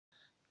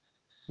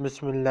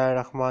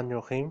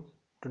Bismillahirrahmanirrahim.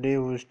 Today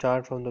we will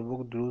start from the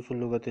book Duroos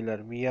Lughatil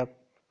Arabiyyah,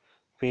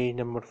 page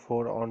number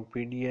 4 on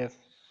PDF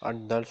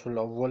and Darsul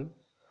Awwal,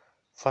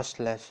 first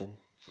lesson.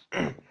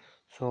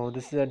 So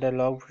this is a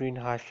dialogue between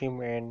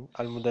Hashim and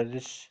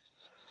Al-Mudarris.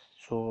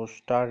 So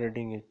start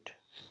reading it.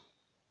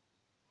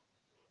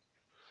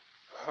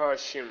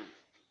 هاشم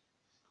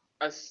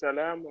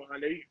السلام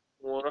عليكم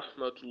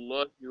ورحمة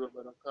الله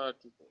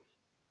وبركاته.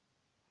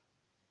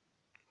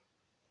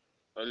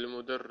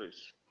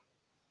 المدرس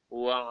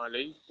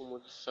وعليكم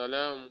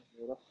السلام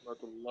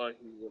ورحمة الله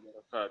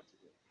وبركاته.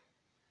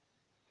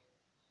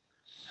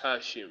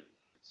 هاشم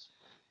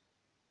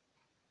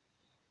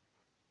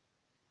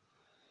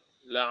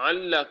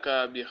لعلك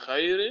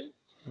بخير.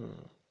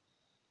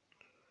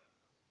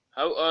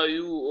 How are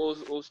you,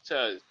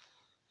 Ustaz?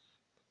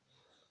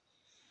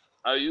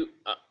 Are you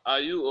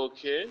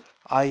okay?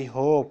 I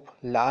hope.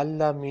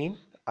 La'alla mean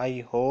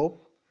I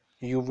hope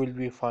you will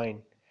be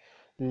fine.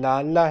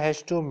 La'alla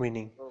has two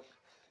meaning.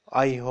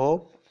 I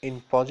hope in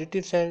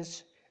positive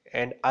sense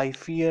and I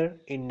fear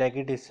in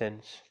negative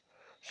sense.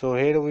 So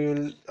here we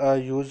will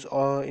use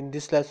in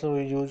this lesson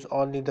we use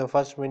only the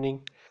first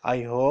meaning.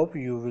 I hope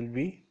you will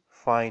be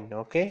fine.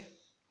 Okay.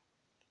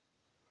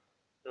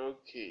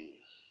 Okay.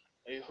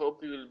 I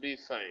hope you will be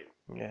fine.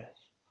 Yes.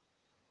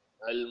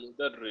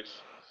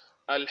 المدرس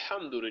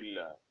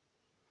Alhamdulillah.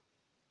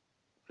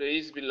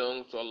 Praise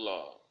belongs to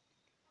Allah.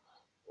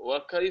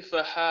 وكيف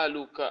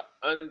حالك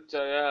أنت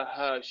يا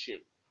هاشم?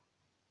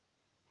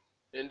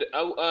 And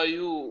how are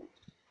you,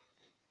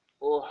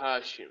 O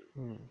Hashim?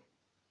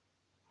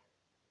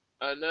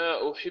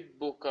 أنا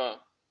أحبك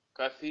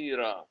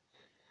كثيرا.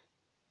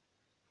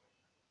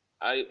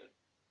 I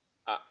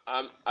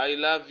I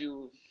love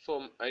you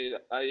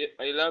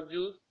I love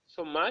you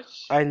so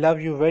much. I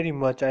love you very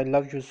much. I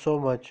love you so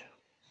much.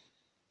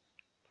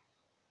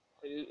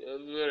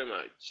 Very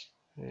much.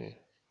 Yeah.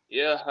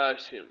 يا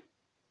هاشم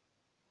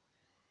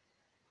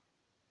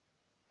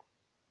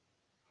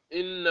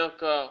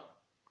إنك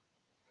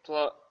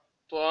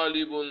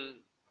طالب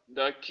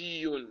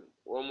ذكي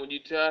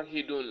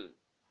ومجتهد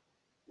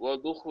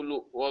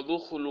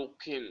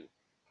وذخلق.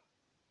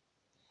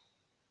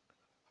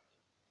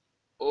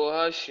 O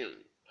Hashim,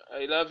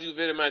 I love you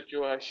very much,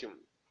 O Hashim.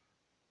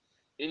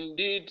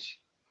 Indeed,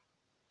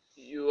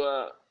 you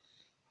are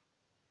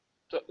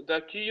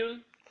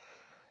ذكي.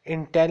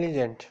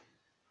 Intelligent.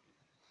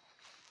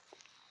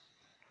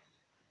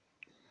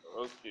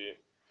 Okay.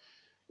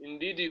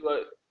 Indeed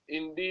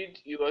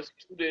you are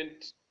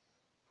student.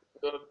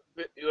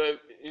 You are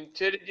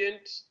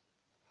intelligent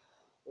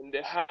and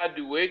hard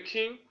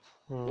working.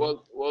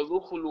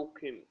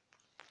 وذخلق.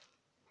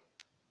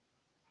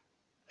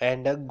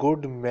 And a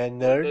good What does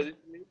mannered, it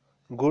mean?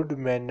 good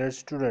mannered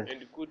student.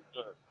 And good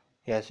man.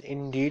 Yes,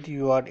 indeed,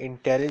 you are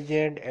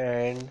intelligent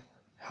and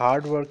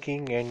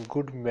hardworking and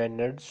good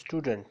mannered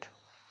student.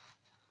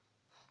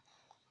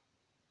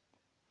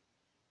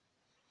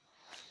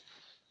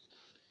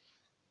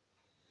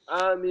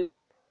 آمن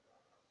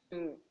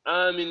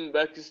آمن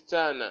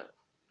باكستان.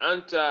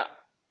 أنت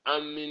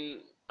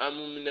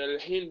من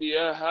الهند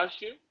يا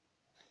هاشم.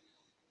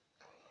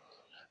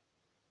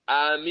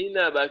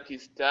 آمن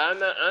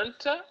باكستان.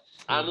 أنت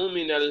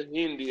من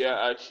الهند يا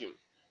هاشم.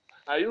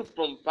 Are you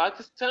from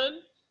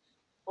Pakistan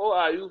or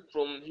are you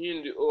from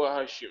Hind or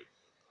Hashim?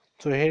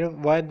 So here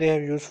why they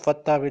have used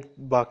Fatah with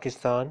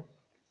Pakistan?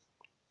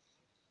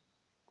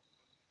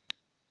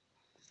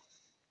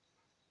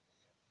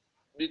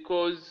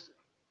 Because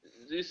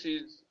this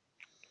is,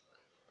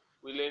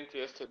 we learned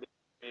yesterday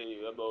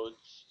about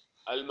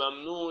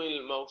Al-Mamnu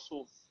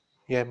al-Mawsuf.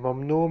 Yeah,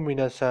 Mamnu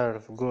mina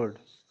sarf, good.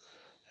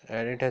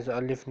 And it has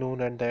Alif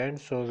Noon at the end,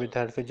 so with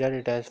Harfijar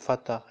it has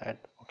Fatah at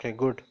okay,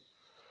 good.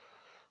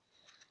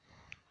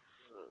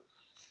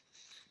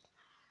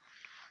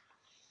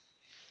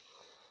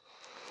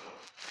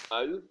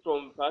 Are you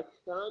from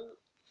Pakistan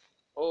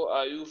or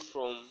are you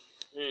from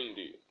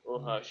Hindi or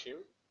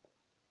Hashim?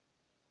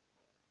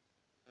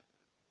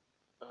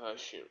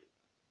 Hashim.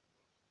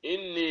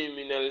 Inni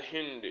min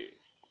al-Hindi.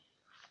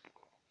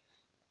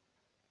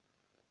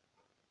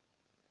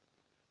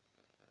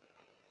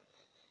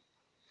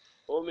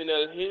 Oh, min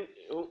al-Hind.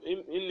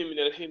 Inni min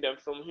al-Hindi. I'm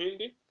from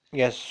Hindi.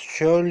 Yes,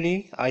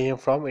 surely I am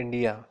from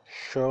India.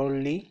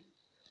 Surely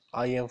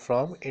I am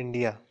from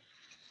India.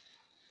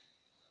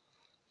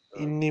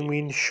 Inni Okay.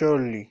 means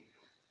surely.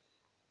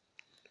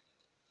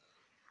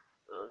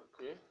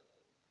 Okay.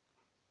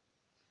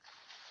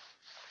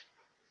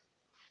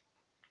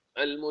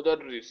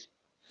 Al-Mudarris.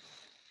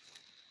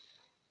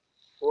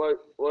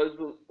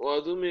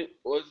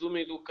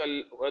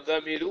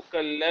 وزميلك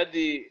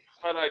الذي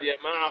خرج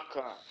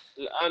معك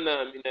الآن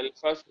من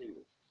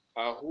الفصل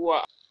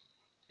هو.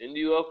 And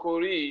your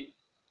colleague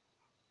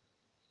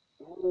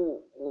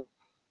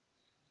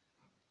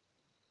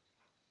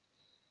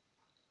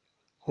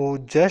Who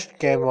just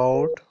came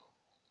out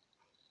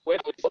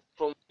went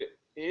from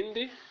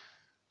Hindi.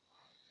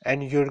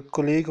 and your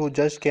colleague who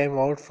just came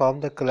out from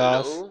the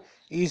class, Hello.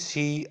 is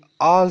he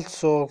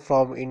also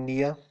from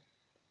India?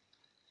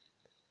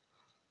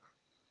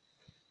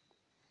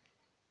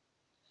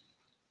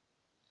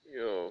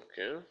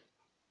 Okay.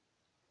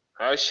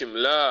 هاشم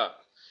لا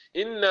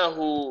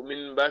إنه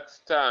من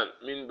باكستان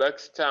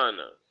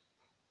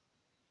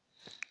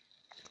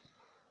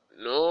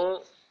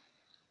no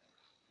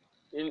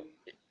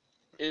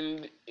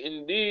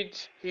indeed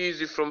he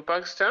is from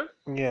Pakistan.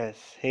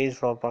 Yes, he is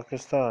from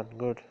Pakistan.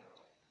 Good.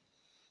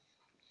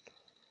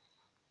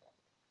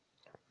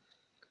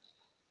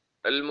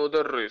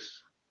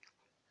 المدرس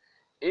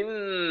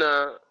إن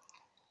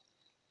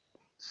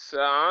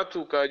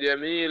ساعتك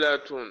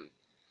جميلة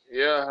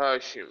يا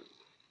هاشم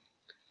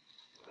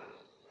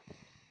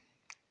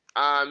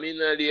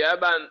آمن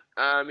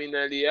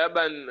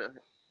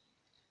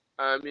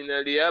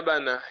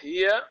اليابان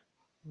هي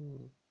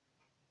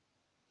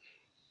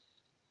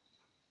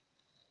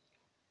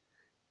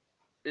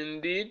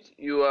Indeed,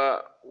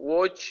 your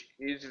watch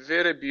is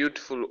very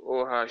beautiful,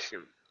 O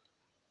Hashim.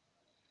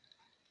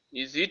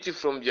 Is it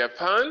from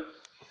Japan?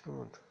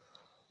 Good.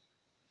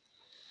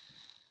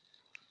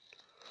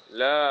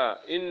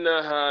 لا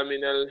إنها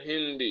من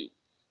الهند.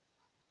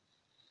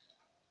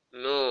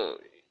 No,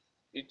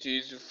 it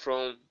is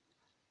from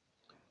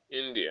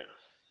India.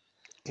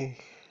 Okay.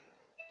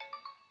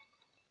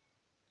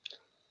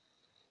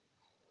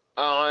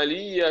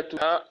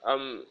 أعليتها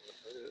أم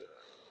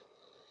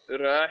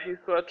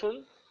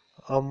راحصة.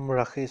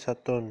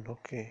 Rakhisatun.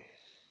 Okay.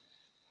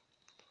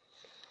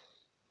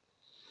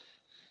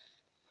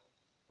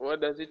 What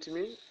does it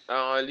mean?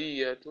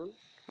 أعلية.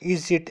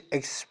 Is it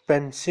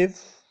expensive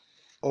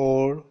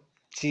or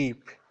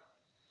cheap?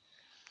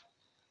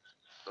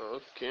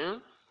 Okay.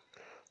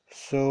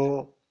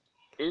 So,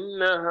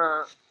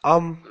 إنها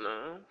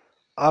no.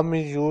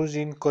 is used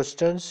in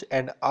questions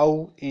and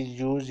au is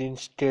used in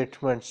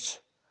statements.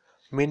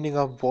 Meaning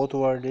of both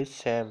words is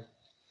same.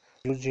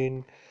 Used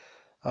in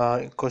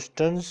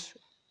questions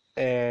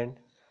and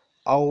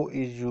au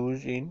is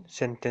used in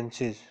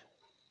sentences.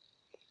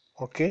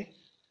 Okay?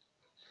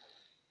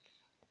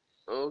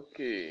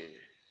 Okay.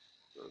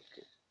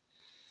 Okay.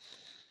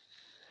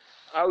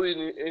 How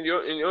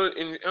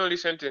in only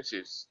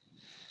sentences?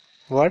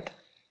 What?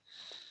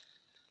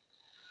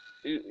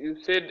 You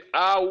said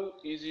how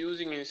is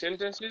using in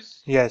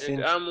sentences Yes,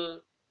 and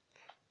am.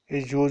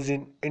 is used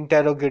in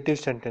interrogative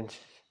sentences,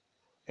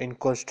 in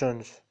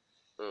questions.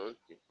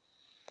 Okay.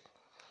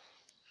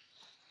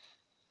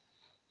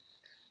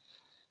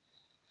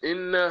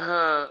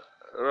 إنها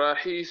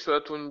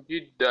رخيصة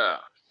جدا.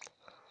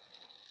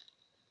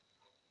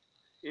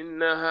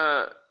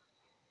 إنها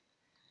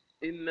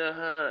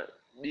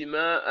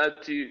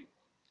بمائة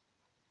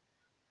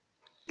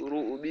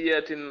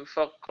رؤبية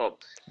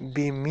فقط.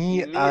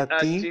 بمئة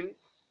بمئة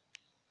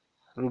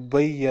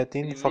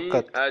ربية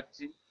فقط.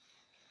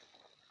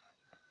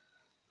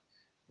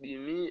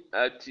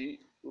 بمئة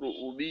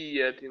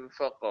رؤبية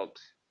فقط.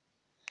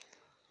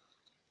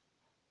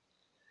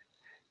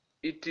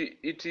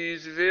 It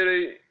is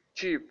very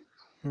cheap.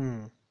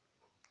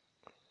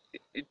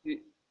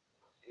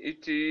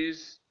 It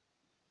is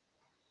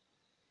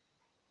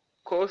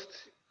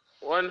cost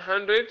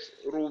 100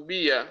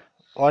 rubiya.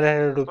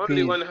 100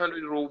 Only rupees.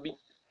 100 rubi.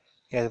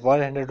 Yes,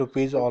 100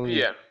 rupees only.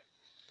 Rupiah.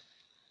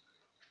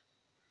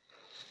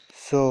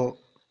 So,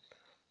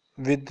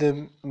 with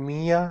the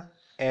Mia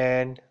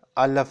and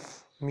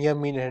Alaf, Mia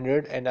mean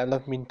 100 and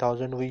Alaf mean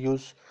 1000, we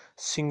use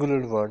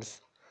singular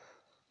words.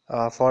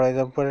 For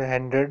example,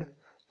 100,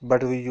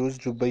 but we use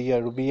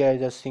Rubayya. Rubayya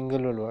is a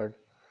singular word.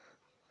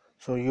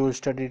 So, you will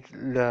study it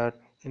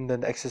in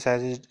the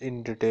exercises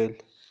in detail.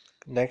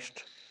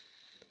 Next.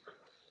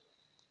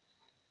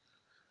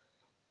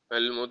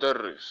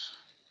 المدرس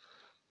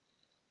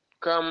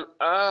كم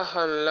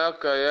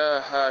لك يا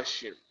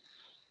هاشم.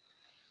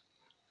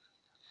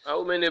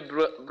 How many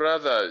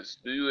brothers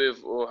do you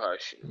have, O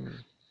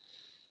Hashim?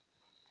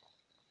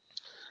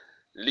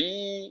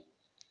 لي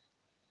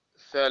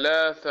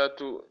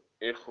ثلاثة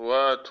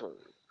إخوات.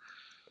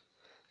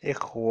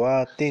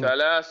 إخوات.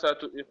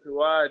 ثلاثة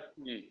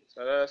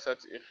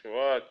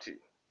إخواتي.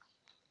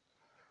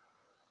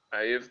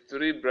 I have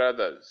three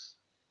brothers.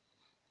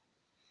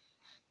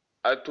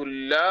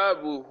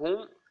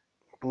 أطلابهم.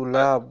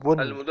 طلاب.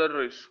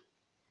 المدرس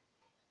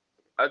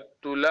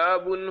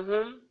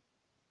أطلابهم.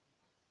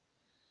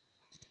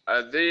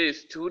 Are they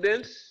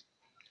students?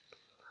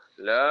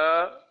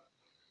 لا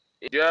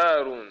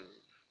جار.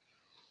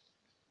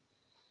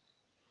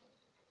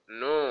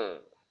 No,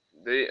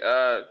 they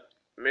are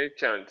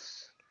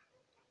merchants.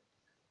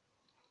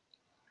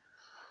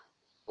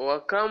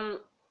 وكم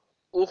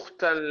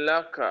أختا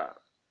لك.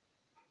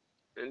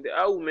 And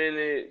how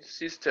many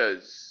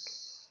sisters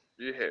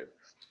do you have?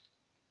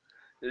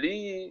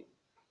 لي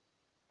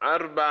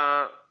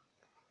أربع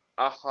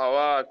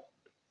أخوات.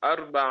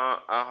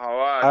 أربع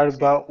أخوات.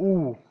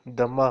 أربعو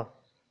دما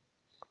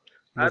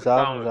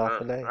مضاف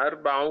مضاف إليه.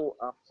 أربع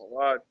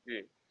أخوات.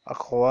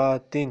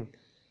 أخوات.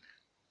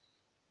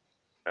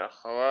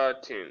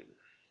 أخوات.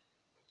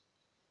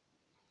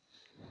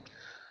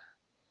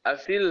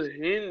 أفي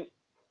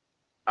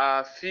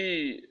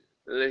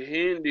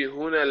الهند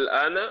هن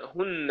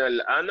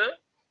الآن.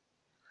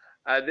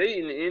 Are they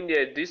in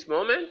India at this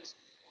moment?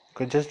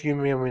 Okay, just give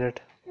me a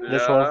minute.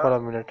 Just hold for لا a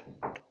minute.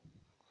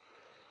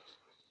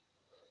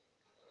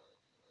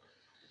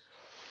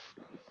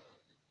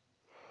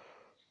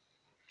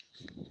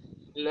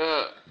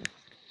 لا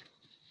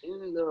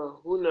إن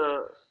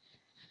هنا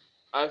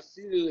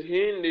أصل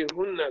الهند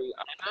هنا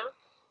الآن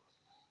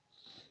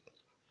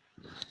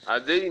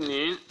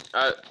أديني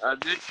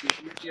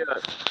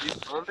here this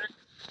moment.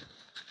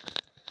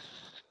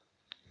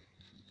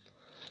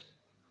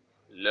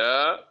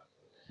 لا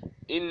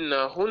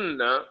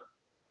إنهن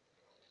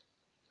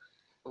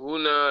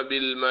هنا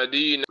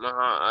بالمدينة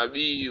مع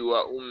أبي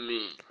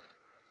وأمي.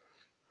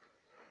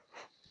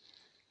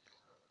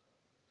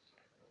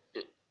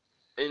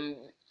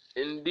 In,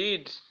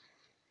 indeed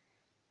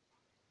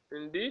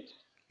indeed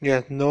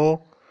Yes,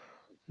 no,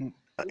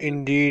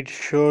 indeed,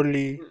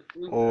 surely,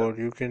 in, or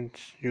you can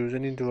use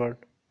any word.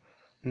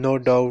 No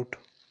doubt,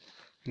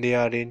 they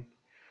are in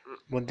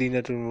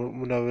Madinatul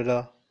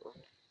Munawwara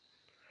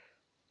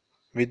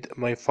with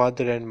my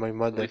father and my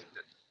mother. with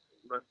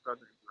my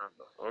father's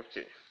number.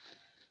 Okay.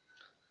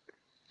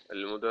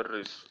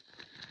 المدرس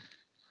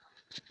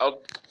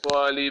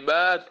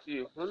الطالبات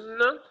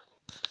هن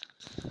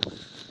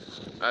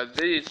are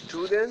they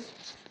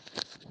students؟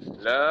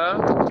 لا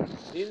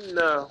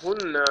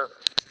إنهن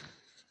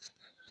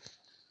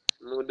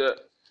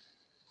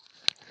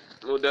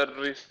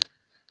مدرس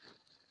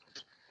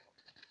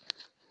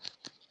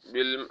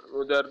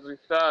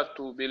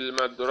مدرسات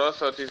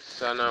بالمدرسة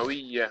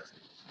الثانوية.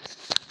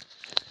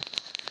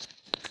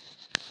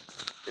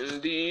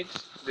 Indeed,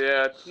 they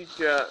are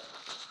teacher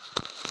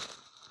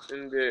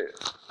in the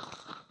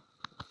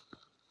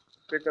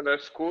secondary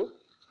school.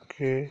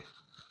 Okay.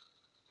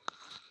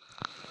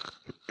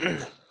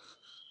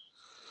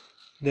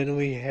 Then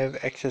we have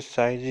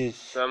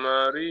exercises.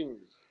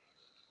 تمارين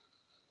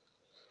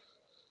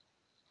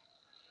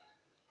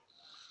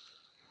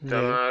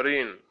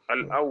Yeah.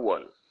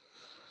 الأول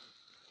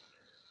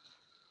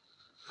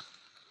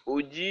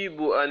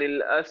أجيب عن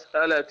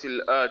الأسئلة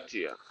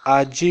الآتية.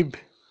 Ajib.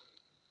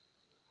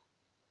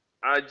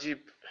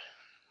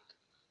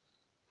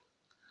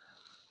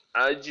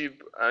 أجب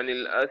عن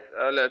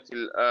الأسئلة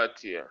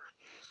الآتية.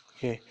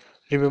 Okay.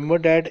 Remember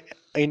that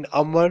in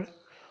Amr,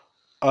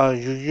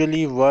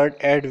 usually word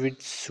add with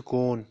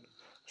sukoon.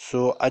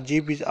 So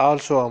Ajib is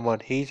also Amr.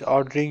 He is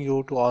ordering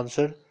you to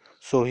answer.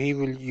 So he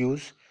will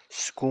use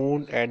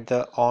sukoon at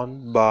the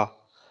on ba.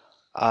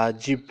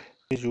 Ajib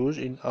is used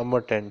in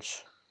Amr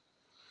tense.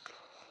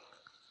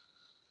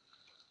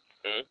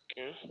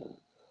 Okay.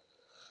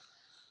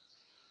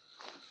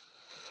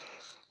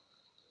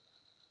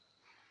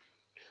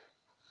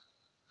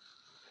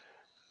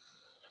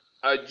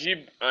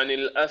 أجب عن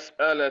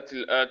الأسئلة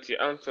الآتية.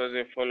 Answer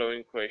the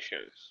following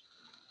questions.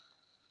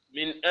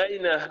 من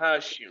أين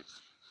هاشم؟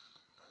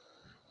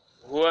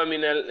 هو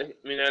من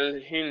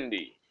الهند.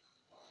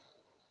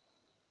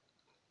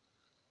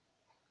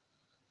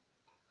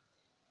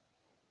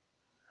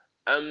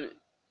 أم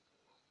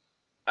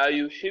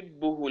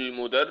أيحبه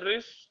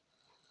المدرس؟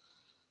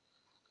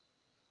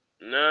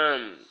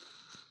 نعم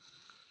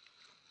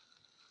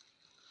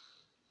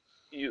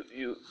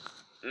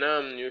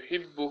نعم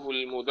يحبه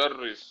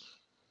المدرس.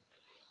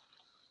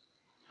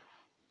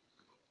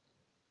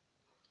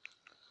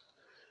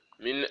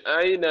 من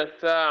أين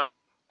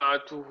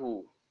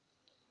ساعته؟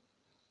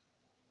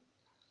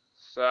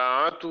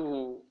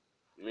 ساعته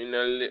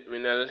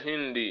من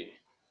الهند.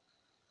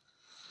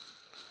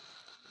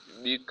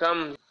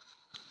 بكم؟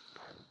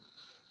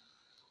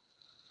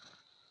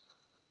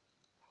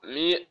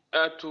 100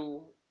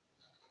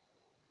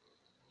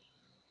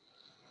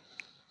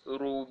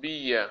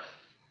 روبية.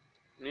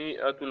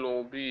 100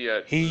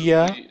 روبية.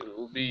 Hiya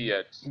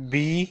روبية.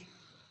 bi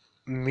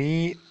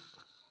mi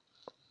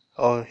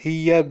or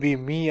hiya bi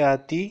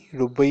miati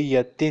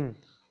rubayatin.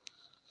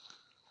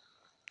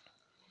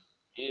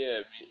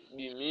 هي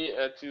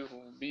ب100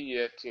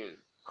 روبية.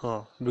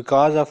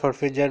 Because of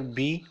harfijar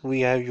b,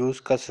 we have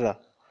used kasra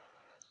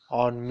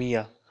on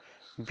miya.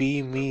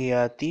 Bi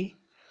miyati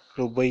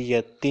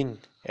rubayatin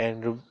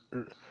and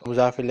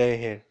mudaf ilayhi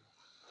here.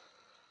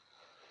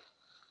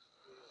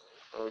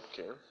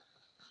 Okay.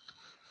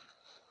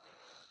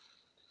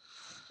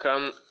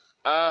 كم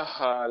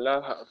آها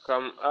لها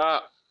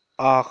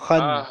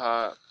Akhan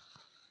آها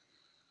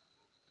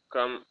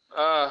كم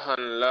آها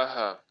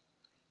لها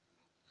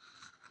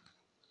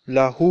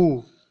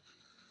lahu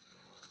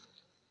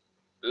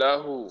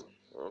له.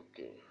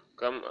 Okay.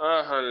 كم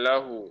آها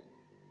له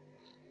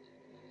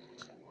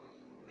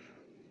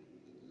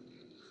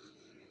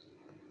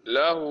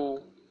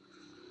له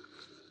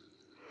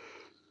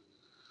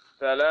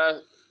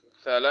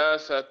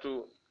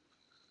ثلاثة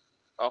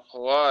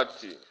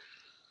أخوات.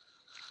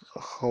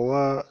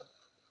 akhwa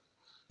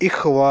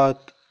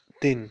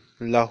ikhwatin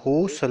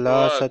lahu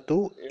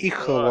salasatu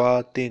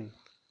إخوات ikhwatin.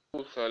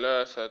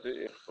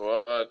 3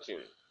 إخوات.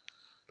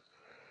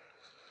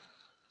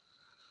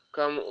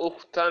 كم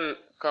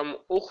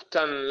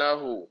أختا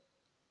له؟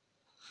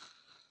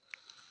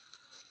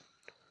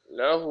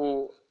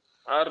 له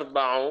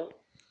 4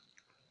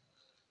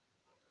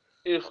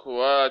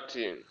 إخوات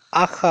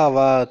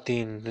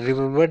Akhawatin.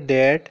 Remember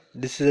that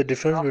this is a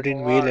difference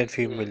between male and أخوات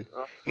female.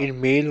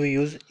 In male we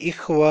use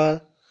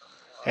ikhwa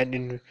and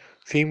in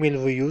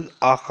female we use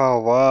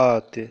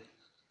akhawat.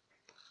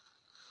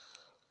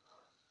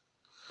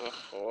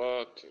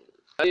 أخوات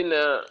أين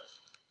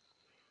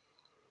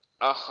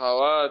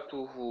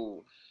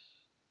أخواته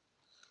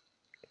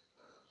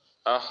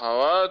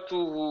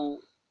أخواته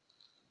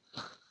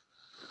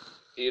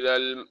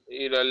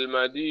إلى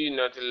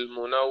المدينة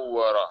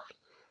المنورة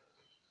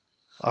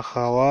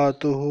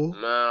Akhawatuhu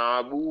مع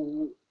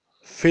أبوه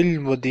fil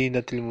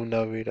madinatil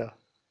munawwira.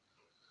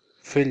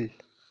 Fil.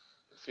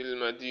 في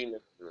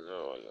المدينة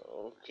المنورة.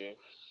 أوكي.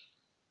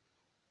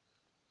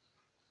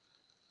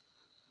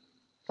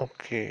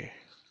 Okay.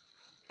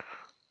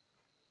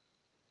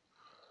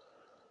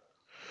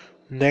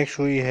 Next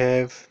we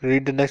have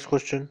read the next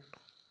question.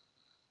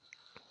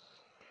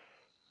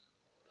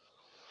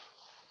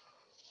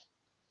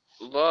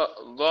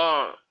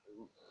 ضع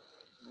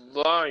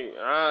ضع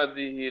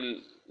هذه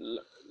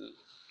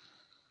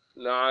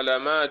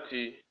العلامات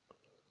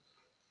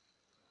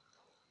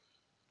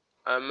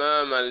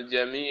أمام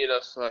الجميل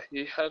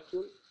الصحيحة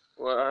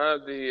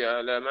وهذه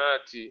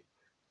علامات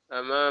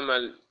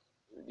أمام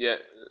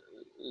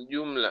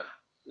الجملة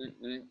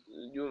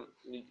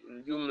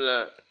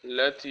الجملة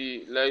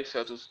التي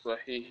ليست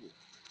صحيحة.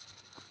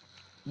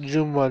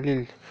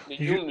 Jumalil.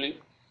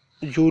 الجملة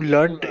You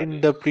learnt in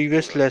the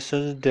previous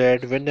lessons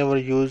that whenever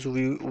we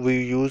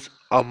use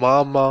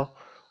amama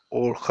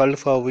or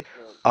khalfa we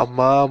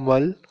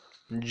amamal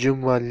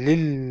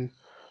jumalil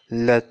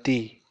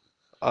lati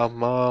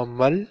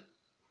amamal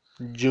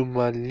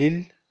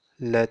jumalil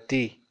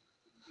lati.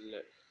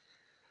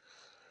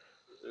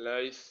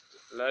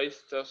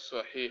 ليست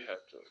صحيحة.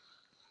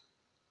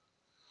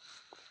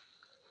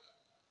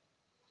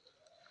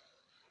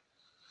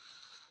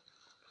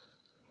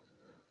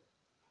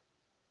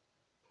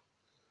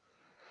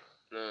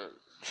 نعم.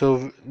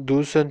 So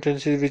those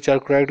sentences which are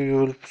correct you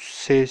will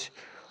say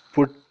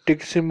put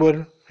tick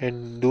symbol,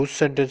 and those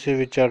sentences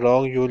which are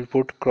wrong you will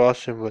put cross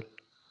symbol.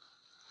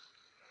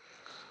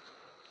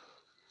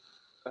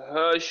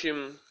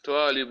 هاشم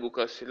طالب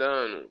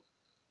كسلان.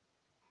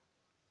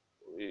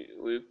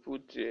 We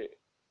put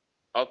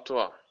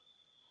أطوع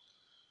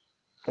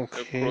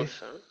Okay.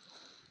 across.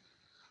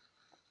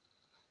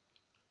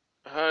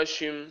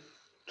 هاشم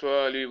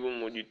طالب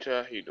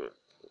مجتهد.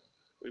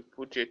 We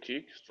put a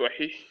tick.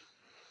 صحيح.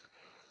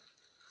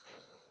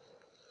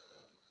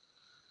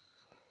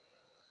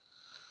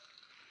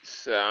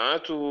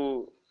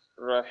 ساعته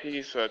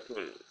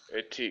رخيصة.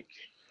 A tick.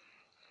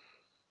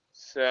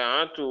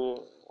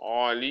 ساعته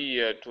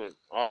عالية.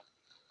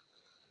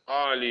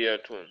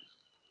 عالية.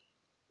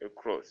 A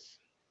cross.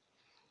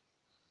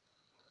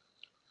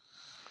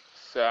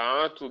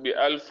 ساعته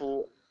بألف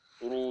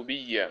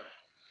روبية.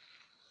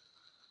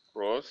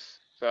 cross.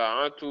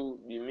 ساعته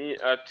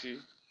بمئة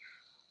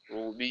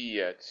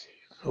روبية.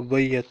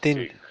 Rubayatin.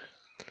 tick.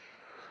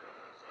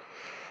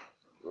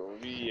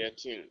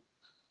 روبية.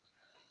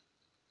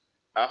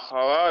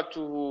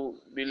 أخواته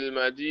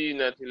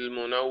بالمدينة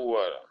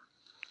المنورة.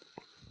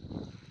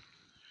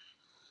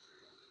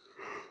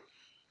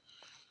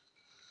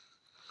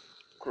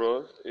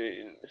 cross.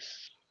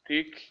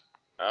 tick.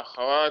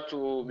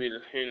 أخواته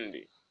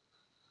بالهند.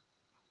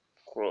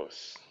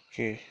 cross.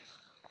 Okay.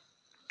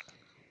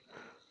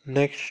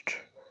 Next.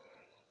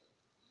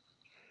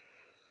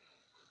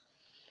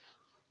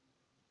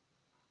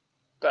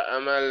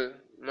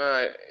 تأمل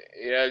ما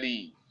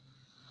يلي.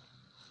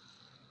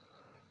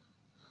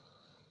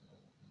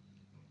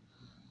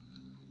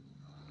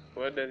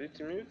 What does it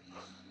mean?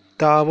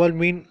 Ta'amal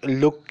mean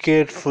look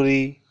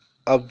carefully,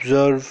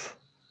 observe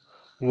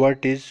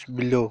what is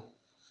below.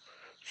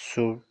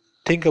 So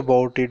think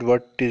about it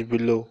what is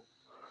below.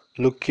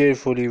 Look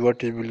carefully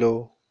what is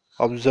below.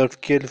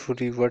 Observe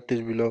carefully what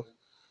is below.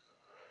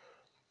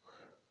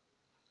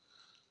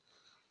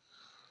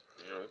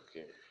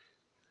 Okay.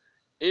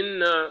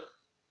 إن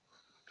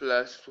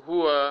plus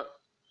هو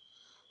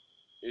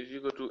is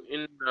equal to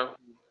إنه.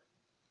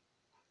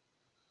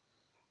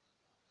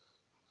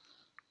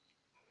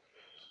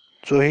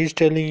 So he's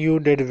telling you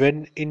that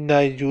when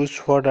inna is used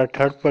for the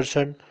third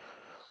person,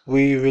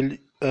 we will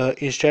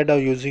instead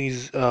of using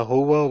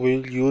huwa,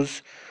 we'll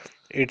use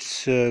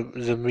its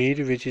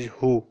zamir, which is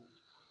who.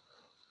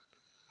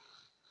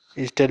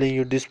 He's telling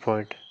you this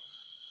point.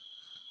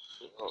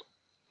 Oh,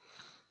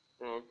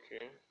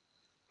 okay.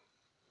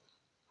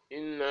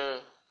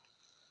 إن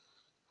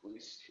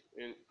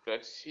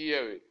plus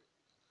here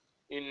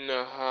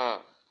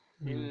إنها.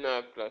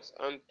 إن plus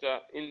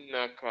أنت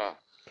إنك.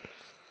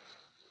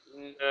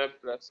 إن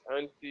plus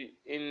أنت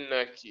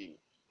إنك.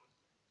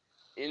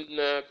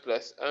 إن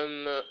plus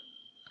أنا.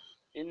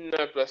 إن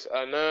plus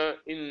أنا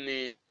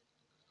إني.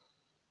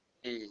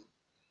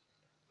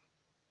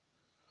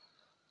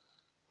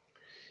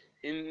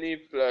 إني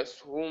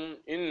plus هم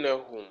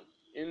إنهم.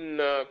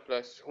 إن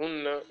plus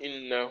هن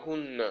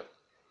إنهن.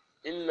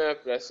 إن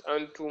plus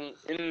أنتم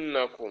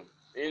إنكم.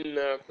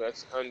 إن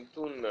plus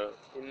أنتن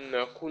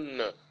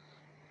إنكن.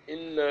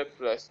 إن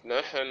plus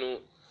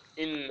نحن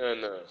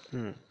إننا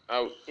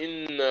أو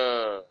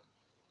إنا.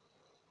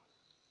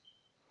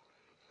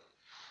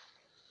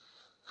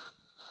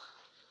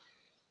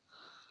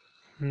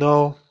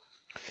 No.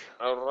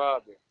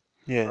 الرابع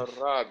Yes.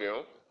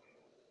 الرابع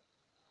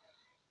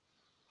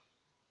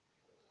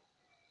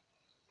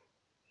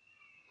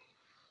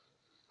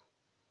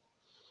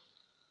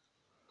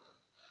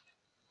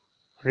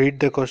Read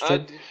the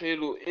question.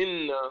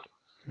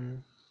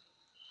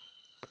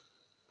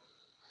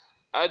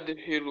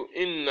 أدخل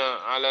إن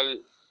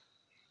على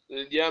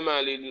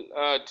الجمل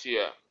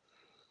الآتية.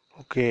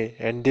 Okay,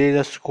 and there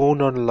is a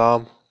sukoon on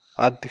lam.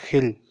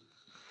 Adkhil.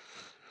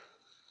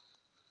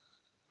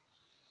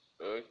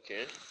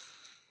 Okay.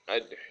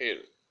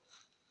 أدخل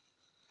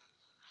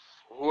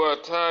هو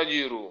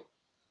تاجر.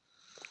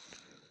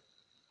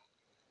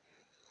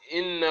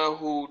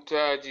 إنه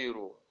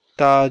تاجر.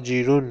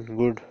 Tajirun.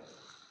 Good.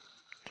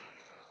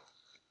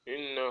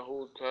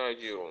 إنه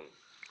تاجر.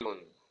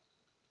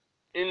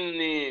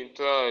 إني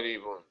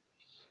طالب.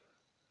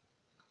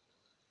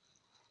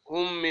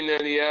 هم من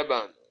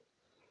اليابان.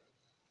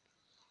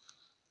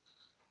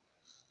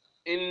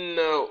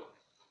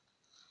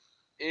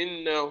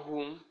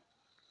 إنهم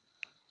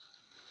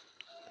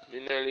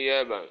من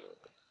اليابان.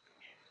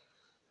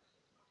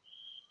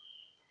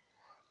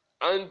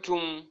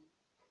 أنتم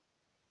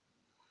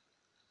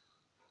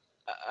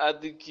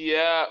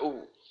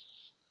أذكياء.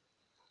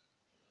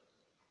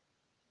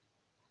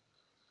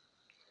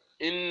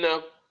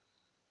 إنكم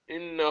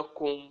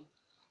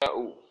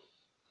أذكياء.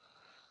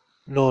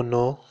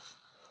 No.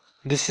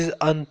 This is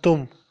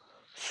antum.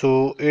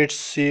 So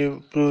its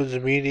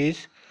mean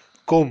is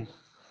kum.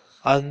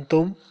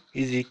 Antum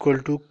is equal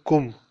to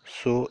kum.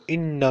 So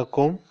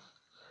innakum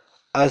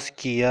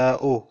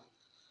askiya'u.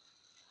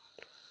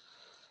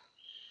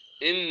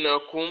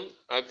 إنكم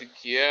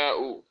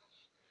أذكياء.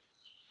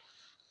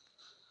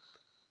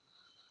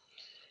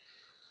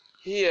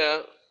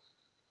 هي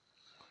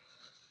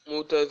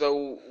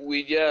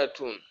متزوجات.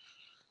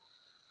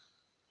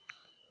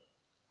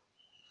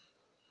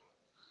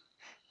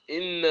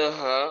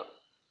 إنها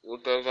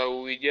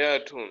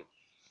متزوجات.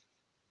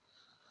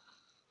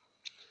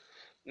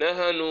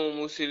 نحن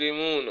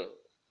مسلمون.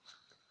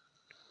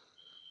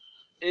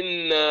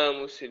 إنا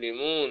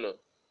مسلمون.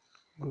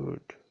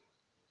 Good.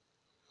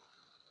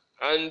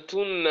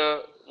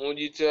 أنتن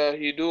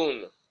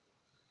مجتهدون.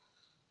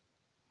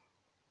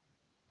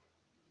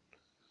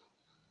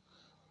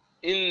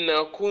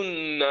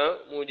 إنكن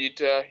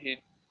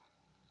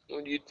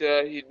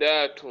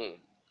مجتهدات.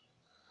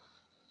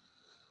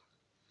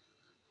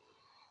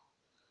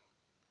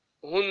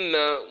 هن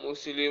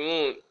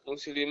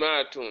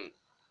مسلمات.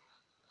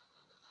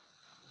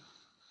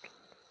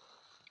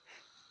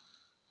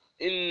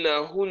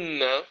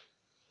 إنهن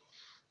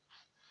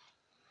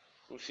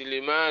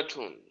مسلمات.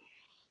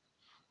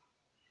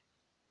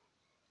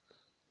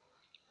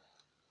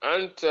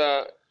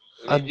 أنت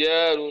And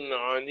رجال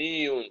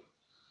عني.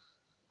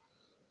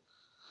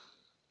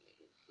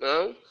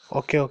 نعم.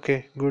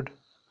 okay. Good.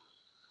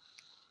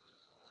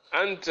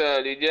 أنت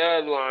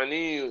رجال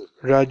عني.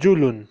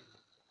 Rajulun.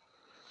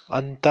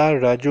 Anta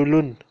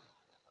rajulun.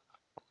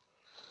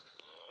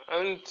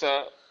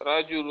 أنت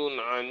رجل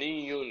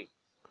عني.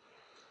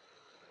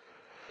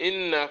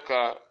 إنك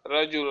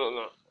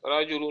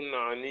رجل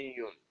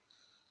عني.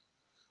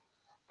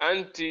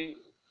 أنت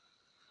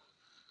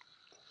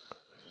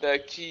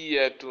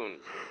ذكية.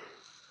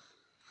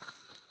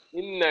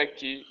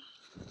 إنك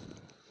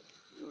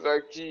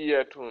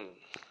ذكية.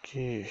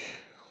 Okay.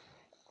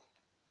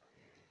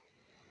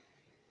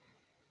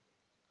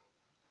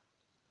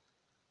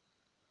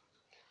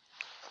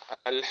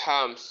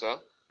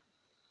 الخامسة.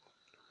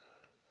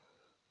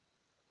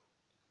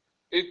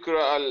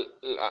 اقرأ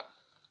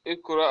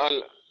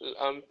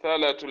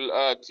الأمثلة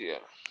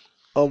الآتية.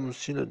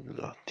 الأمثلة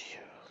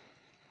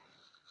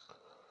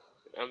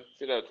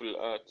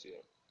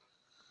الآتية.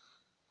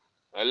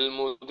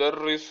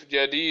 المدرس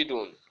جديد.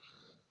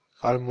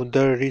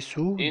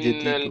 Al-mudarrisu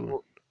إن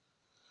jadidun.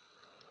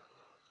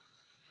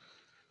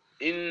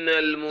 إن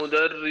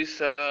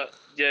المدرس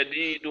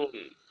جديد.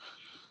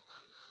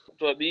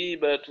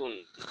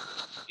 طبيبة.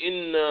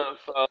 إن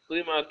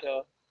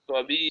فاطمة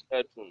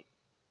طبيبة.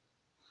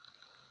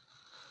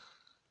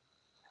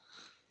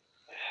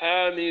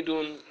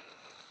 حامد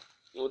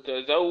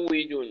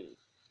متزوج.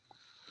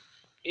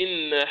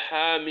 إن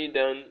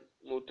حامدا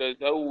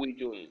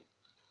متزوج.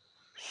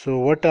 So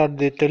what are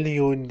they telling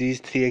you in these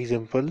three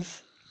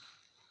examples?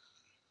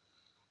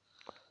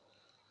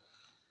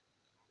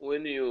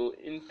 When you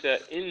enter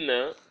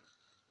inna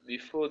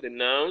before the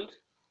noun,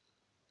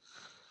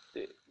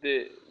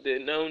 the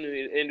noun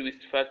will end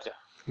with fatah.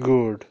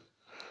 Good.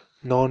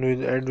 Noun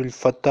will end with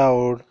fatah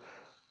or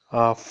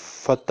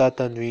fatah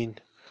tanween.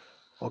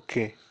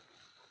 Okay.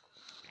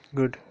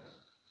 Good.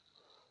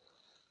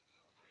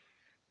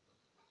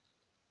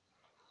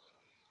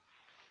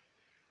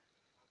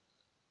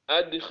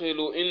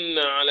 أدخل إن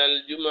على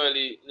الجمل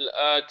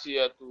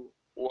الآتية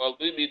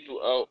وضبط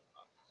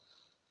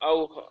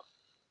أو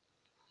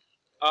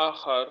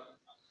آخر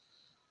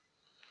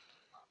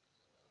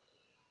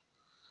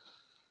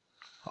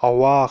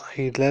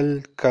أواخر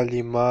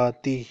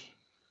الكلمات.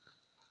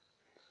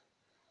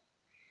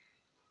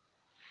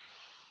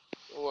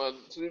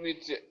 واضرب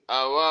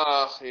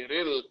أواخر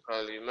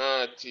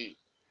الكلمات.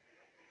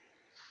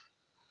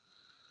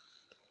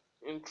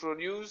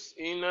 Introduce Yes.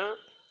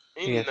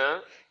 in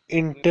the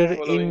Enter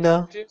following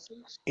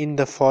sentences. in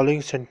the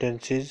following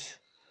sentences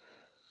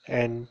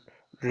and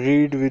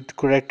read with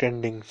correct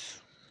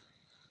endings.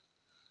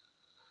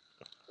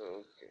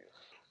 Okay.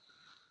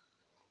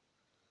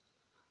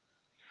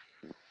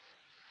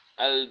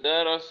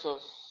 الدرس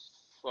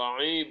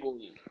صعيب.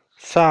 What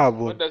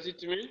صعب. does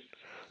it mean?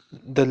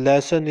 The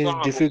lesson is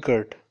صعب.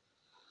 difficult.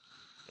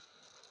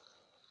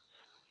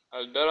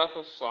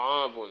 الدرس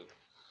صعب.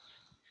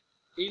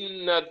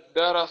 إن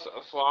الدرس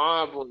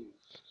صعب.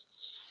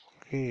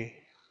 Okay.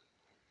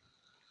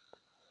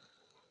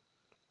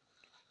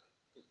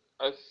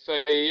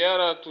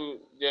 السيارة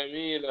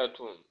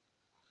جميلة.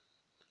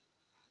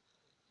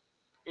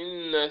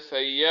 إن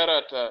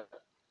سيارة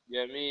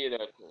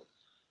جميلة.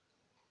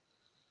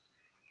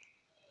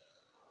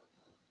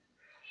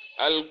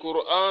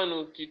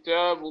 القرآن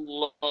كتاب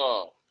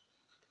الله.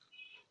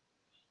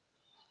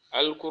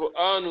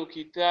 القرآن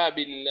كتاب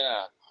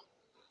الله.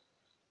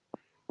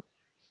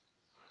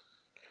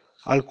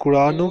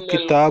 القرآن إن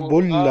كتاب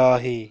القرآن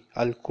الله.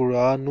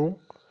 القرآن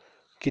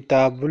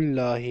كتاب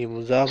الله.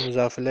 مضاف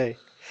مضاف إليه.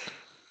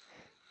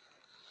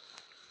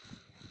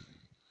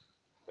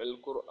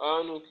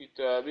 القرآن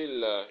كتاب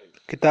الله.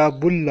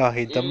 كتاب الله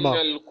إن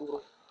ضمة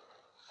القرآن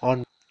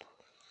on.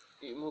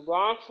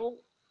 مضاعف.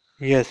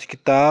 Yes,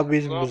 kitab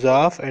is مضاف إليه.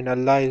 muzaf and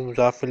Allah is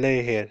muzaf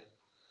ilayh here.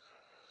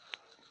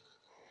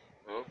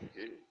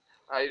 Okay.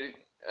 I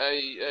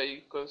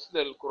I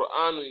consider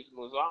القرآن is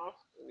مضاعف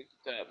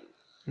الكتاب.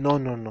 No,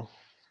 no, no.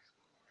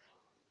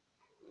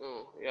 No,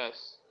 yes.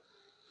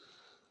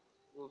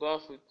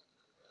 مضاف.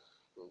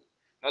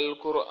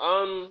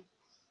 القرآن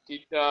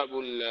كتاب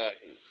الله.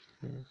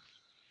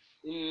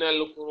 إن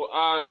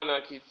القرآن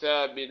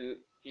كتاب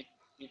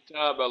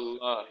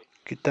الله.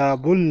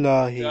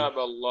 Kitabullahi. كتاب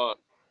الله.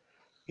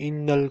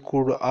 Innal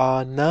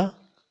Qur'ana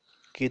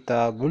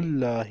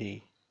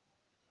kitabullahi.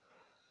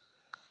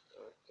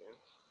 Okay.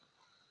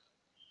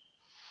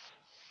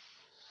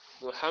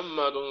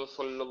 محمد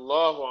صلى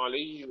الله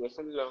عليه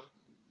وسلم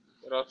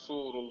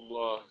رسول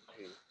الله.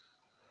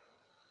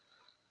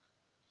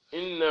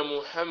 إن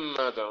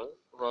محمدا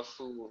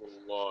رسول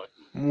الله.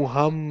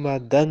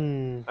 Muhammadan.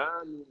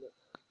 آمين.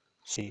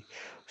 See.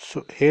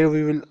 So here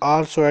we will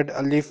also add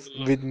alif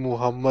with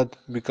Muhammad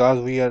because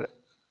we are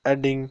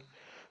adding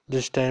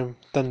this time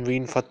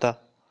Tanween Fatah.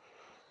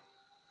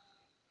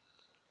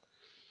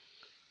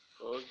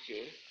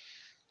 Okay.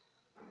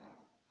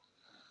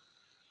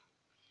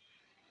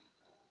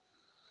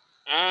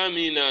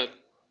 آمنة.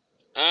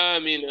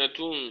 آمنة.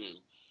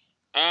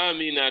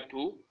 آمنة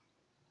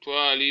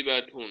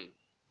طالبة.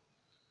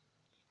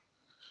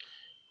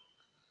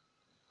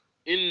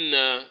 إن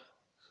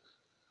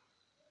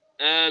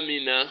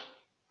آمنة.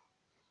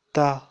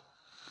 Ta.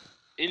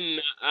 إن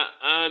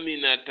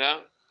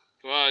آمنة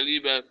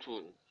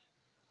طالبة.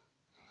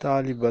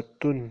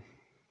 Talibatun.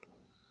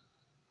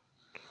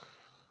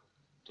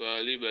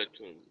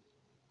 طالبة.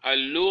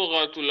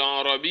 اللغة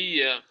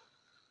العربية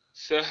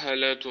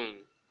سهلة.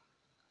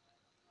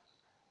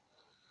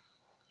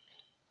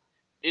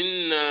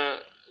 إن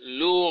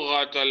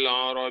اللغة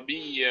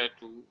العربية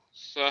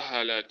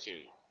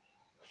سهلة.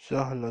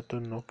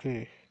 Sahlatun.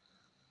 Okay.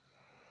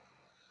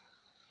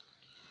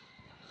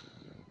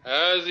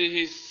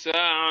 هذه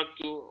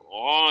الساعة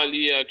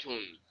غالية.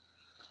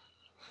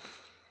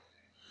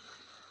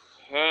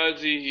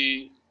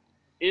 هذه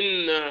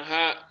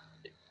إنها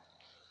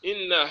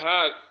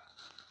إنها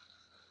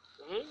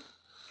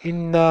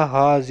Inna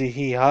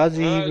hazihi.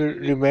 Hazihi will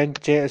هذه. remain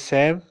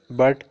same,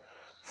 but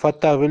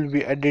Fatah will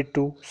be added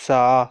to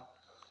Sa'a.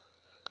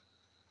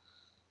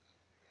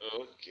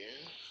 أوكي.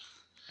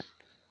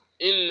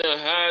 إن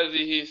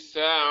هذه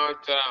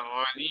الساعة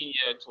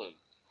عالية.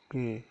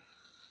 Okay.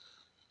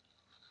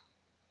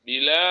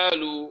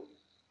 بلال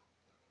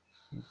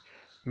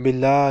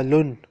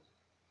Bilalun.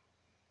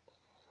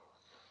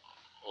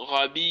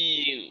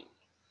 غبي.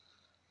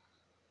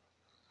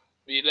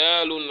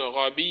 بلال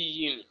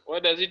غبي.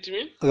 What does it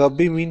mean?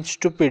 Rabbi means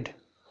stupid.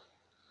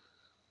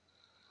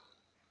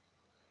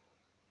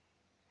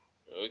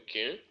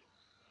 Okay.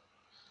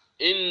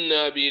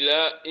 إن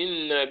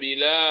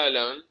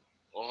بلالا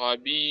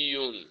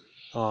غبي.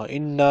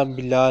 Inna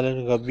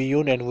Bilalan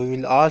Rabiyun, and we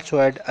will also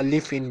add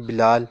alif in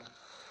Bilal.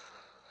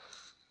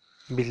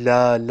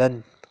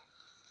 Bilalan.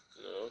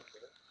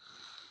 Okay.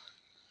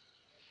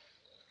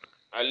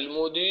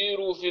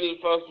 المدير في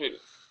الفصل.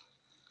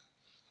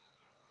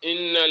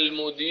 إن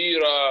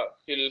المدير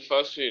في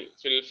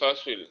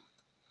الفصل.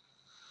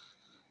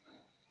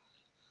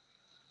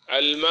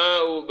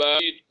 الماء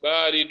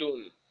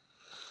بارد.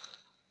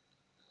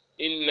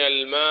 إن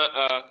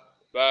الماء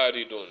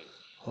بارد.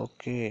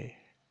 Okay.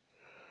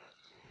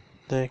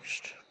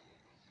 Next.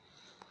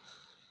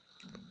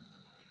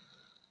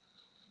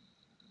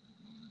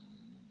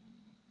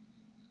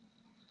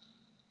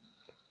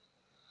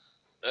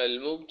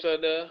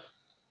 المبتدا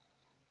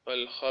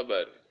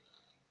والخبر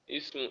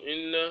اسم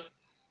إن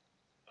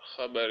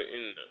خبر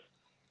إن.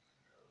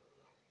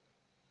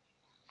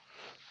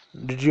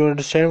 Did you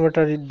understand what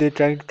are they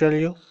trying to tell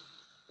you?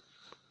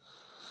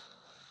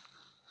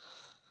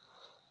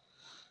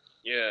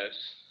 Yes.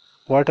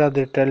 What are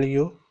they telling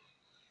you?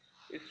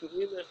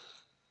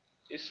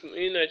 اسم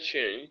إن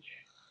change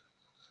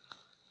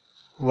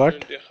What?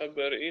 and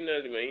خبر إن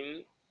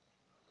المين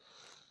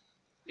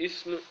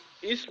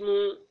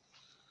اسم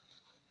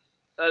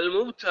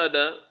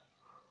المبتدا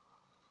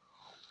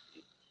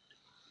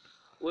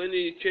when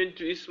you change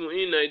to اسم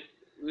إن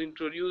we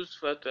introduce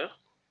fatah.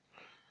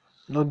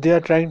 No, they are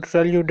trying to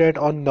tell you that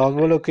on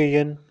normal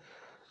occasion,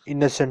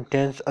 in a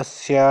sentence,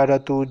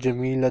 as-siyaratu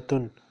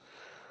jamilatun.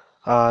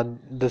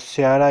 The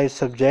siyara is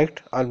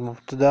subject,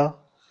 al-mubtada,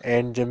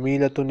 and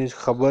jamilatun is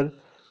khabar,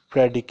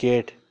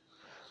 predicate.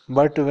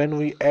 But when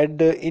we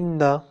add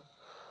inna,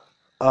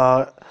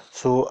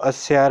 so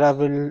as-siyara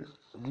will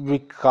be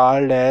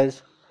called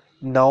as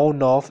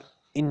noun of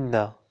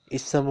inna.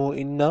 Ismu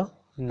inna,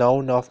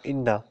 noun of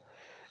inna.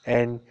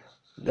 And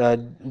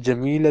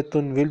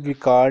jamilatun will be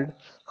called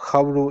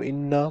khabru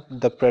inna,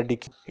 the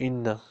predicate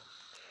inna.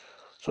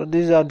 So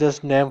these are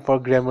just names for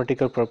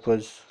grammatical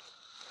purpose.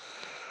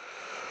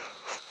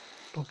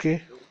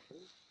 Okay,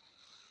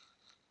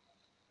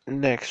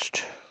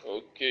 next.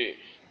 Okay.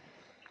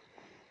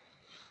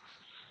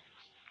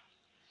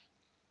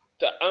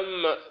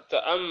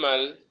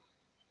 تأمل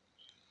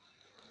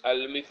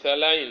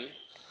المثالين.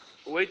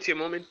 Wait a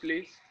moment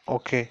please.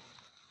 Okay,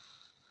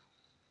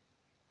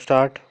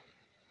 start.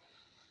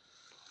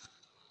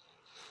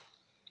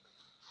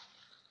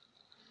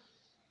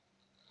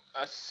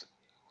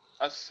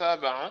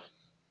 السابعة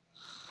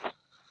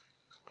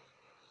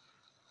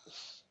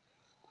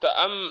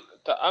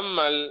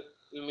تأمل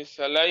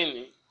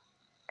المثالين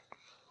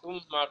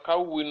ثم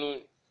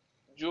كون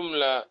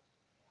جملة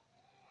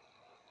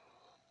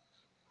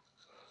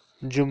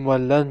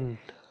Jumalan.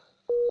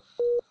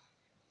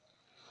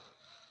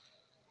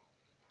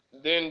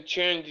 then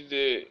change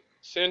the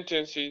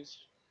sentences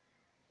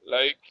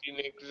like in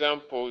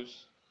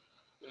examples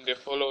in the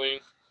following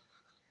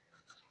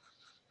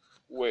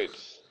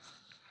words.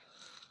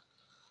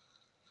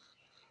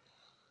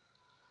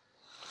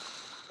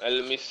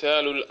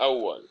 المثال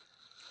الأول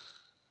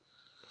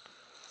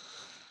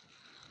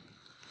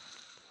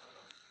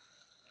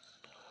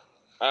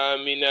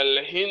من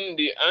الهند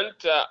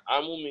أنت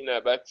أم من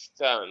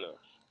باكستان.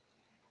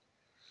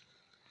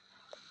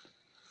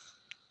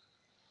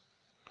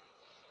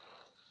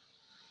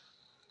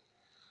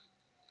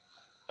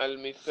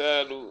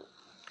 المثال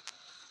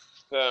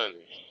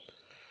الثاني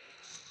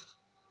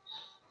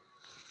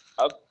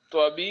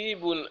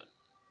الطبيب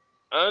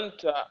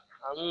أنت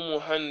أم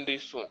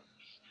مهندس.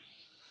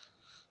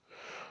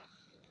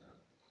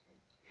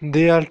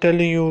 They are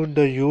telling you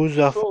the use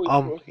of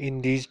Before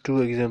in these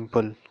two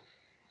examples.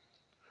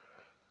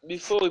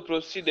 we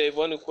proceed, I have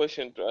one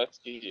question to ask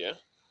you here.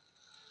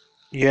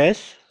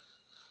 Yes,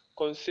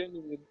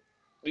 Concerning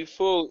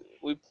before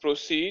we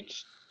proceed,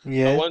 I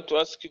yes, want to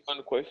ask you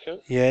one question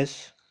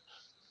yes,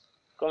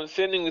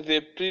 concerning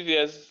the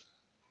previous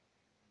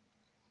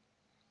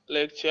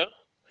lecture.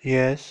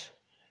 yes.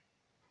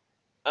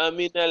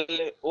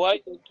 Why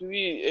don't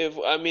we have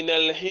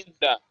Aminal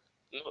Hinda?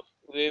 No,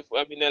 we have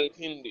Aminal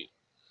Hindi.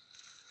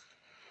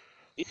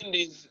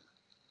 Hindi is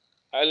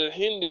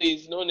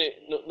not a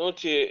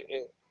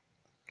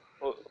read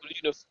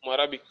from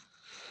Arabic.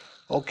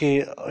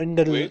 Okay,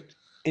 Wait,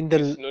 in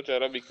it's the not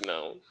Arabic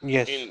now.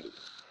 yes, Hindi.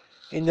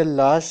 in the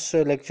last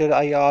lecture,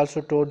 I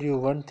also told you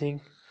one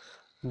thing,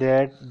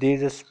 that there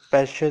is a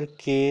special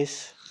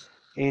case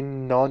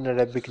in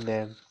non-Arabic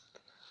name.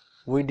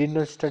 We did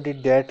not study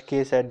that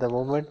case at the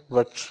moment,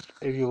 but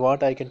if you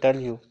want, I can tell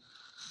you.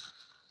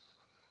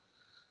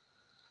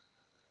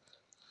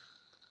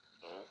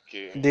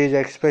 Okay. There is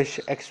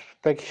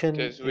expectation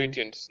Just wait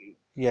in. and see.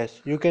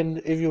 Yes, you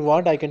can. If you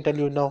want, I can tell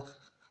you now.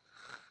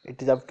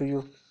 It is up to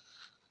you.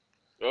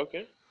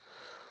 Okay.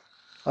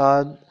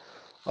 Uh,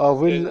 Tell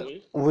we'll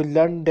me. we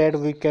learn that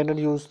we cannot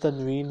use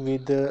tanween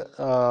with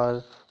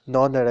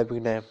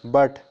non-Arabic name,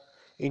 but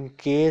in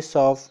case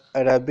of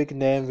Arabic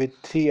name with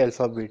three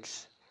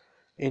alphabets,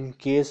 in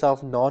case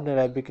of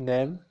non-Arabic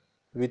name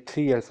with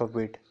three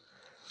alphabet,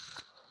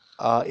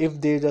 if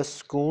there is a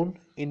sukoon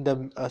in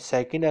the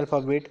second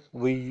alphabet,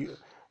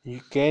 you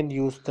can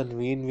use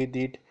tanween with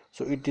it,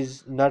 so it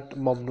is not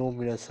mamnu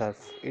min as-sarf.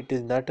 It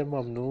is not a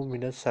mamnu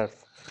min as-sarf.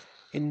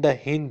 In the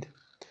Hind,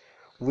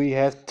 we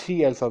have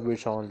three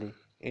alphabets only.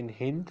 In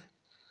Hind,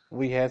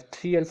 we have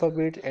three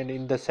alphabets, and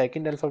in the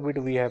second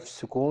alphabet we have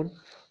sukoon.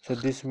 So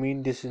this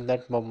means this is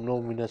not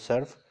mamnu min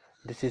as-sarf.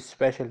 This is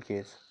special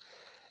case.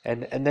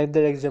 And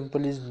another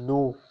example is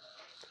no,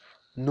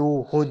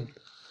 no hun.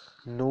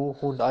 No,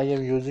 I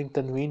am using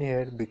tanween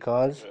here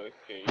because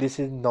Okay. this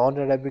is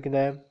non-Arabic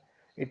name.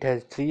 It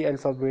has three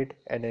alphabet,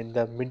 and in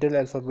the middle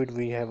alphabet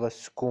we have a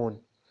sukoon.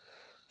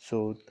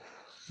 So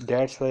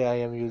that's why I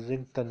am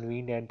using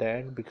tanween at the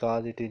end,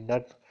 because it is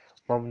not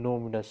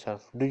mamnu min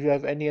as-sarf. Do you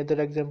have any other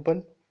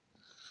example?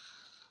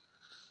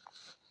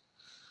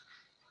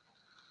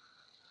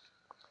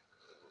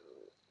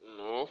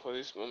 for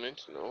this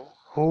moment, no.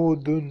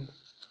 Hudun.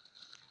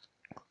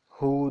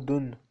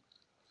 Hudun.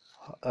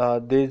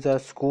 There's a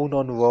schoon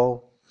on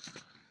wow.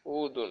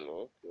 Udun,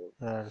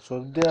 okay, So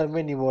there are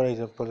many more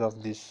examples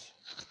of this.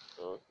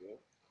 okay,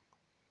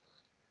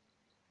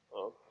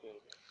 okay.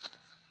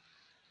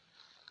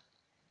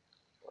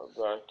 I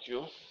got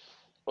you.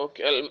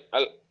 Okay,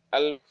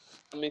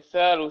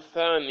 المثال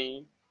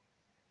الثاني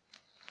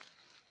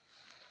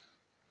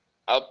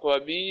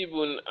أطبيب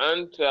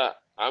أنت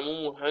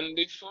أم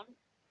مهندس؟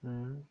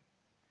 Hmm.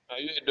 Are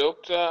you a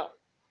doctor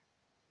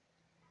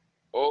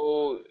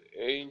or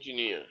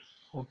engineer?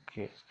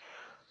 Okay.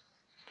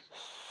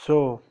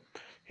 So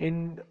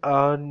in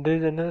there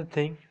is another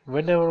thing.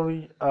 Whenever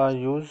we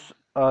use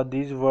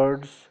these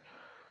words,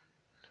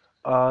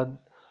 uh,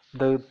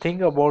 the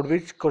thing about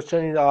which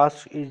question is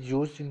asked is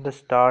used in the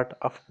start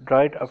of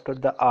right after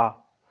the a.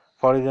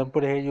 For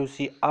example, here you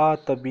see a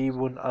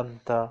tabibun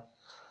anta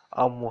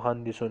am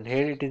muhandisun.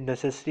 Here it is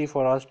necessary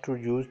for us to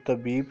use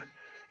tabib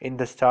in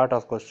the start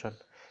of question.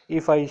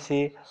 If I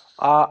say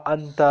a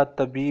anta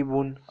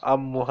tabibun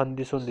am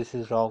muhandisun, this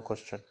is wrong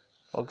question.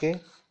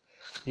 Okay,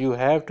 you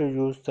have to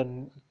use the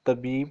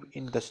tabib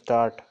in the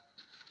start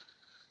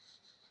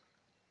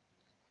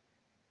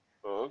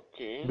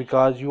Okay,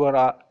 because you are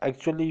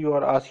actually you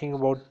are asking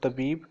about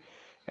tabib.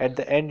 At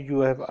the end you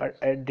have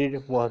added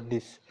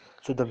muhandis.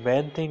 So the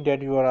main thing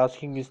that you are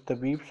asking is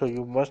tabib, so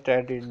you must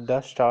add it in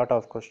the start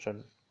of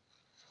question.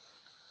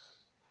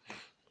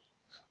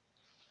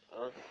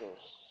 okay.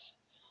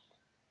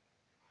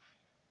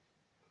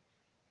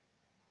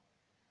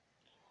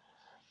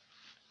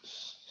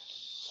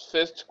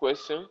 First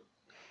question.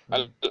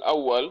 Hmm.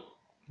 الأول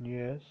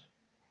Yes.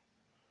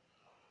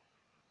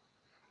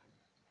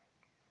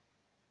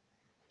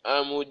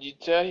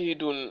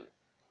 أمجتهد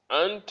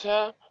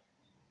أنت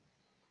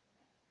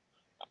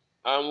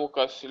أم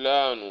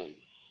كسلان؟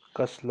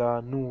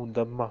 Kaslanu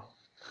damma.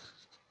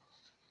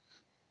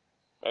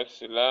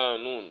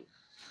 كسلان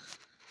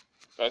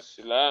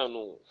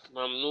كسلان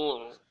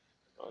ممنوع.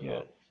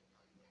 Yes.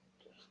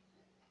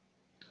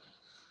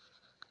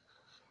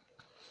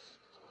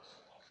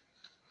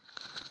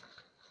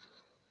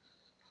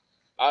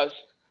 أس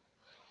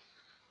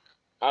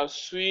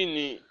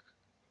أسويني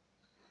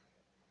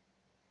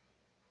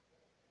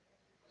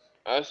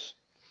أس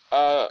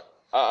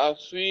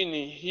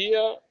أسويني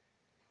هي.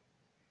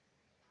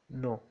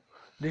 No,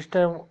 this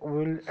time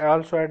we'll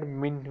also add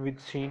min with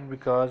sin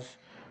because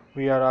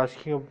we are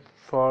asking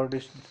for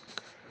this.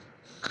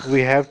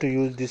 We have to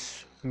use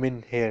this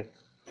min here.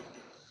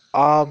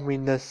 A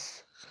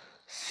minas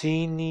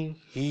sini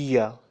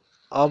hiya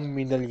am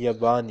minal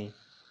yabani.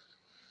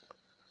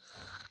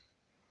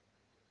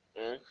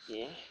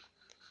 Okay,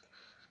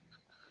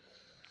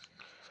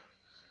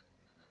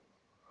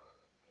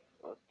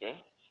 okay.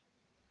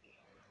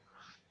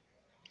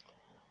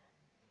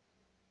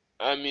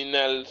 أمن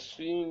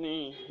الصين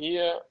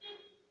هي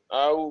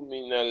أو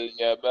من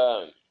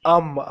اليابان؟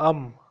 Am.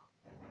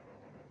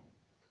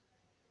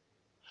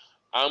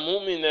 أم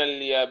من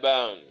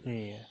اليابان.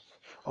 Yes.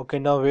 Okay,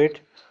 now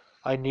wait.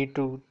 I need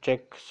to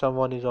check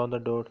someone is on the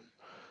door.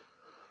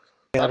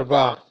 Arba.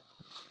 أربعة.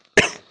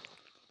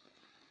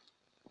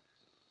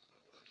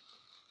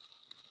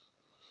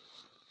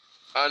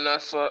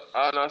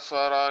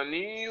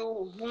 أنصراني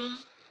هم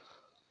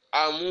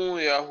أم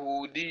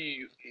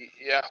يهودي؟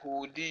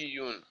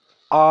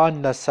 A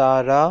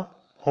Nasara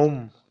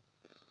hum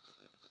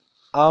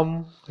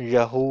am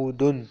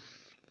Yahudun.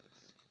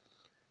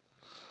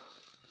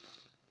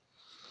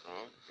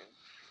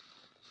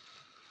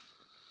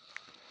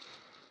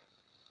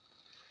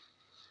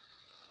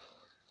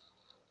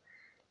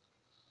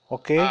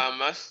 Okay. Okay.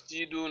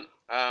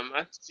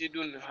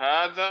 أمسجد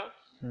هذا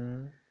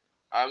Hmm.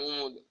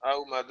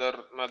 أو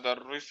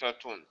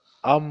مدرسة؟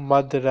 Am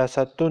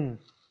Madrasatun.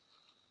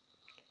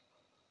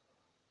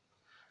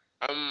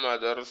 أم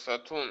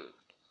مدرسة؟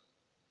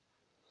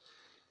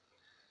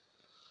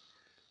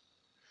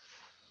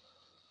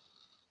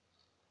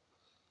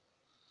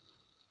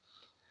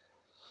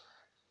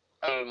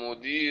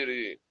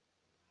 المدير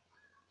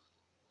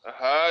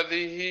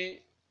هذه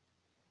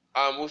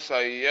أم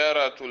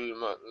سيارة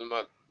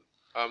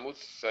أم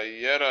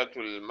سيارة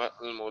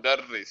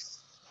المدرس؟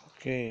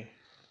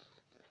 Okay.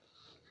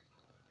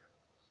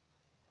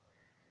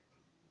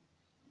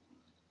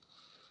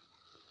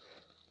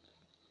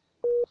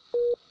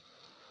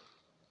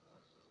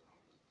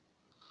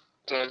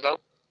 تمام.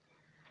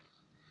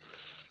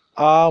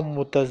 A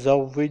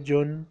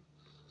Mutazawwijun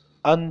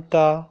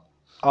Anta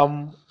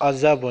am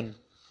Azabun.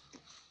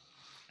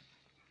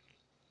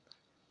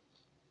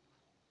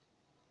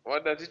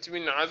 What does it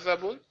mean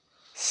عزب؟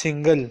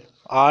 Single.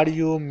 Are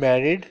you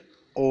married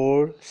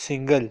or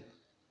single?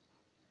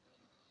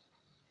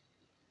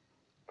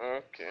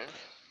 Okay.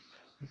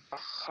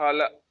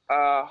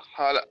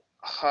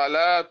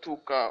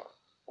 خالاتك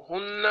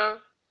هن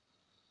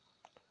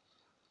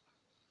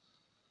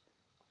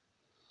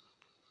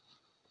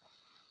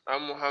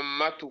أم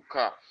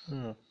عمتك؟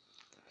 Hmm.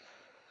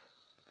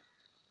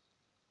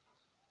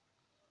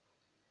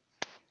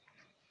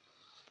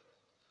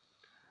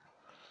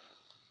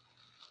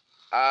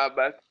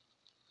 But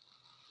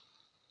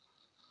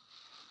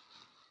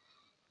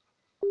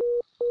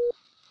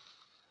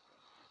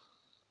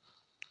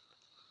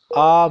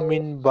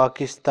min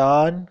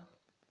Pakistan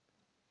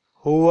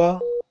huwa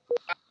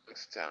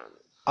Pakistan.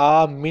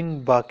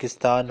 min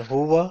Pakistan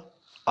huwa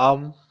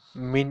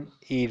min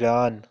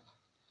Iran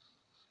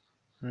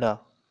na.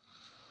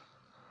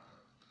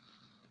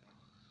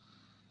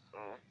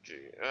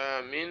 Okay.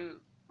 من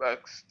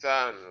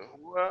Pakistan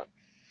هو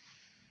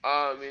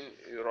من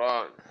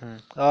Iran.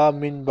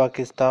 min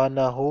Pakistan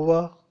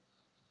huwa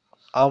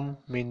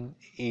min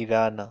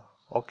Iran.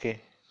 Okay.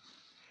 Okay.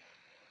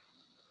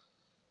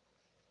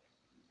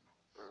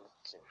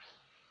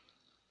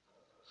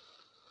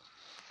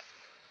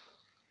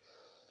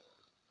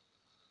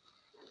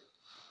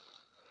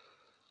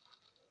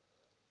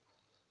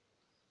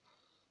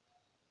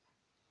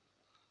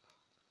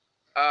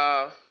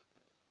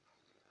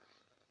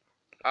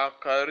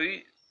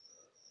 أقري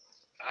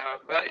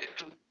بيت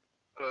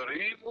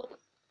قريب.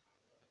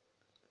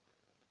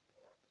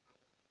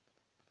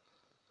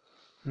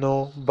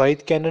 No,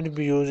 bait cannot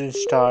be used in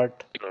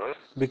start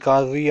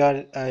because we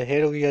are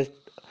here we are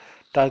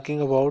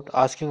asking about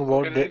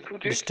Can the I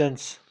put it?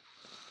 distance.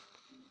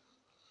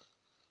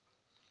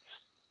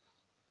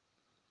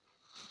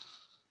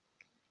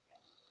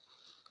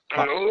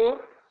 Uh, Hello?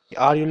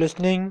 are you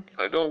listening?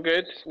 I don't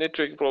get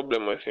network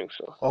problem, I think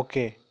so.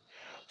 Okay.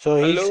 So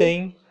he's Hello?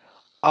 saying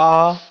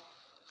a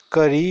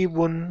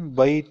karibun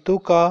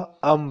baituka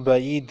am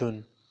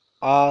baidun.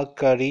 A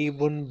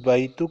karibun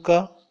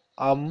baituka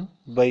am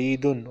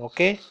baidun.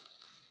 Okay?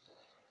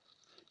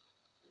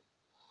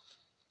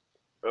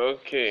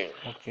 Okay.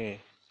 Okay.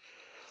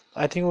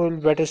 I think we'll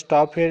better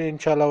stop here.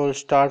 Inshallah, we'll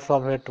start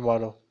from here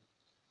tomorrow.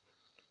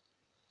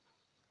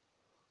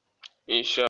 Inshallah.